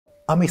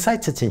I'm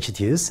excited to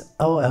introduce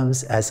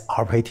LLMs as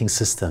operating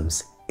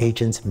systems,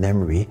 agent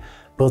memory,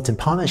 built in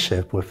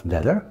partnership with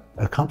Letta,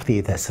 a company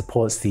that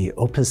supports the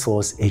open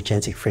source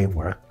agentic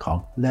framework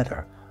called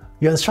Letta.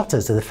 Your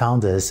instructors are the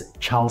founders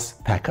Charles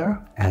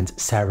Pecker and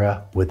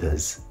Sarah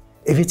Withers.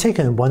 If you've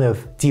taken one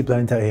of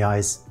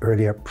DeepLearning.ai's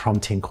earlier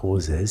prompting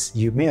courses,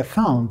 you may have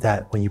found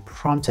that when you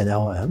prompt an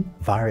LLM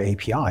via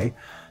API,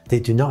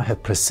 they do not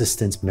have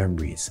persistent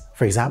memories.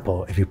 For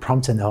example, if you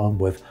prompt an LLM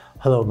with,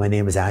 "Hello, my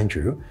name is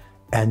Andrew,"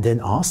 and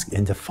then ask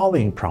in the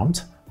following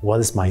prompt, "What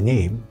is my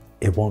name?"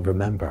 it won't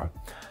remember.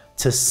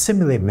 To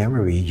simulate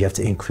memory, you have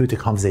to include the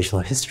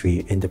conversational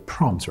history in the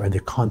prompt or in the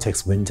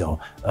context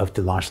window of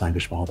the large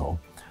language model.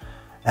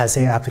 As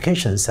AI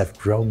applications have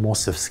grown more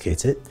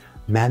sophisticated,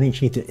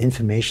 managing the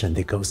information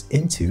that goes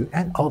into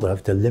and out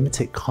of the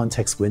limited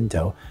context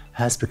window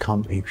has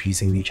become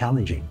increasingly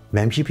challenging.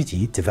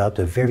 MemGPT developed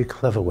a very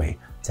clever way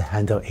to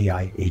handle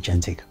AI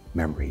agentic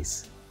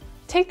memories.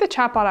 Take the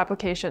chatbot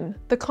application.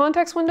 The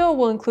context window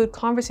will include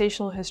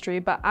conversational history,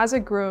 but as it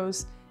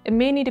grows, it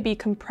may need to be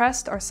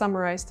compressed or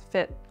summarized to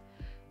fit.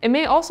 It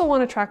may also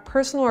want to track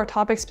personal or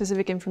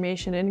topic-specific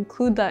information and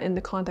include that in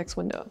the context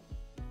window.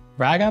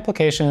 RAG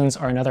applications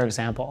are another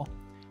example.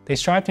 They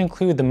strive to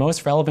include the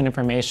most relevant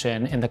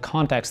information in the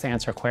context to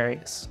answer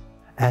queries.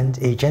 And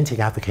agentic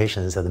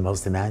applications are the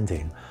most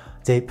demanding.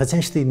 They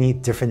potentially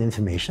need different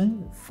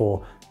information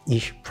for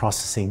each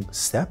processing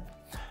step.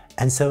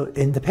 And so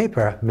in the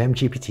paper,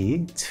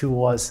 MemGPT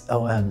towards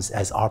LLMs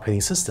as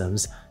operating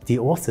systems, the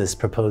authors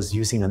proposed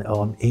using an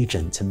LLM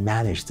agent to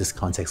manage this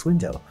context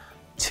window.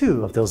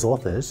 Two of those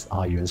authors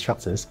are your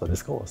instructors for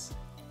this course.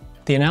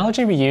 The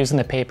analogy we use in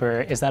the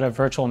paper is that of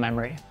virtual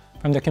memory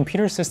from the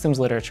computer systems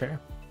literature.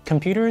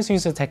 Computers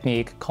use a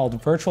technique called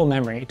virtual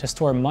memory to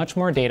store much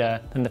more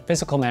data than the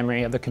physical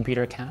memory of the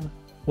computer can.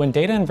 When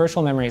data in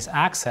virtual memory is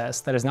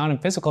accessed that is not in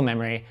physical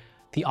memory,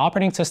 the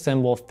operating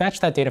system will fetch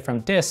that data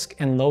from disk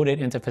and load it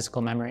into physical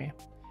memory.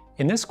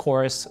 In this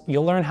course,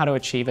 you'll learn how to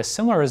achieve a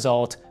similar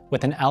result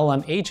with an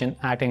LLM agent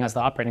acting as the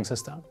operating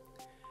system.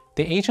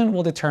 The agent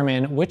will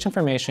determine which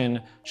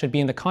information should be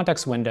in the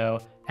context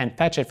window and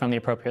fetch it from the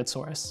appropriate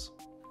source.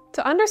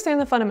 To understand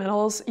the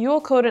fundamentals, you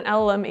will code an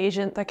LLM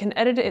agent that can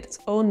edit its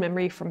own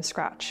memory from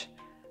scratch.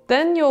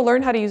 Then you'll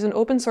learn how to use an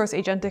open source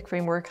agentic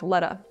framework,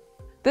 Letta.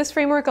 This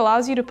framework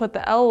allows you to put the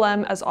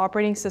LLM as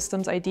operating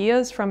systems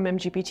ideas from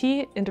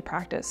MemGPT into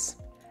practice.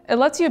 It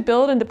lets you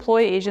build and deploy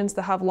agents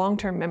that have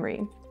long-term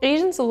memory.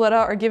 Agents of Letta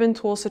are given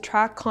tools to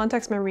track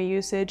context memory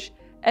usage,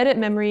 edit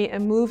memory,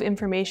 and move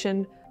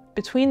information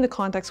between the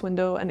context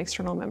window and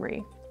external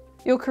memory.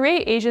 You'll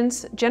create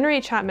agents,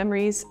 generate chat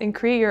memories, and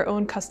create your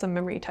own custom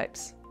memory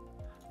types.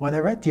 When I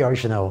read the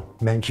original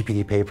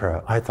MemGPT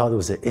paper, I thought it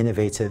was an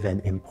innovative and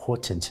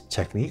important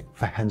technique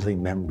for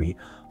handling memory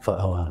for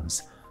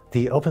LLMs.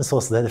 The open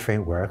source Letta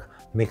framework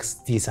makes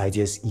these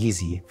ideas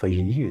easy for you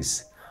to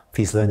use.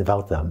 Please learn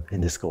about them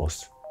in this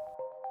course.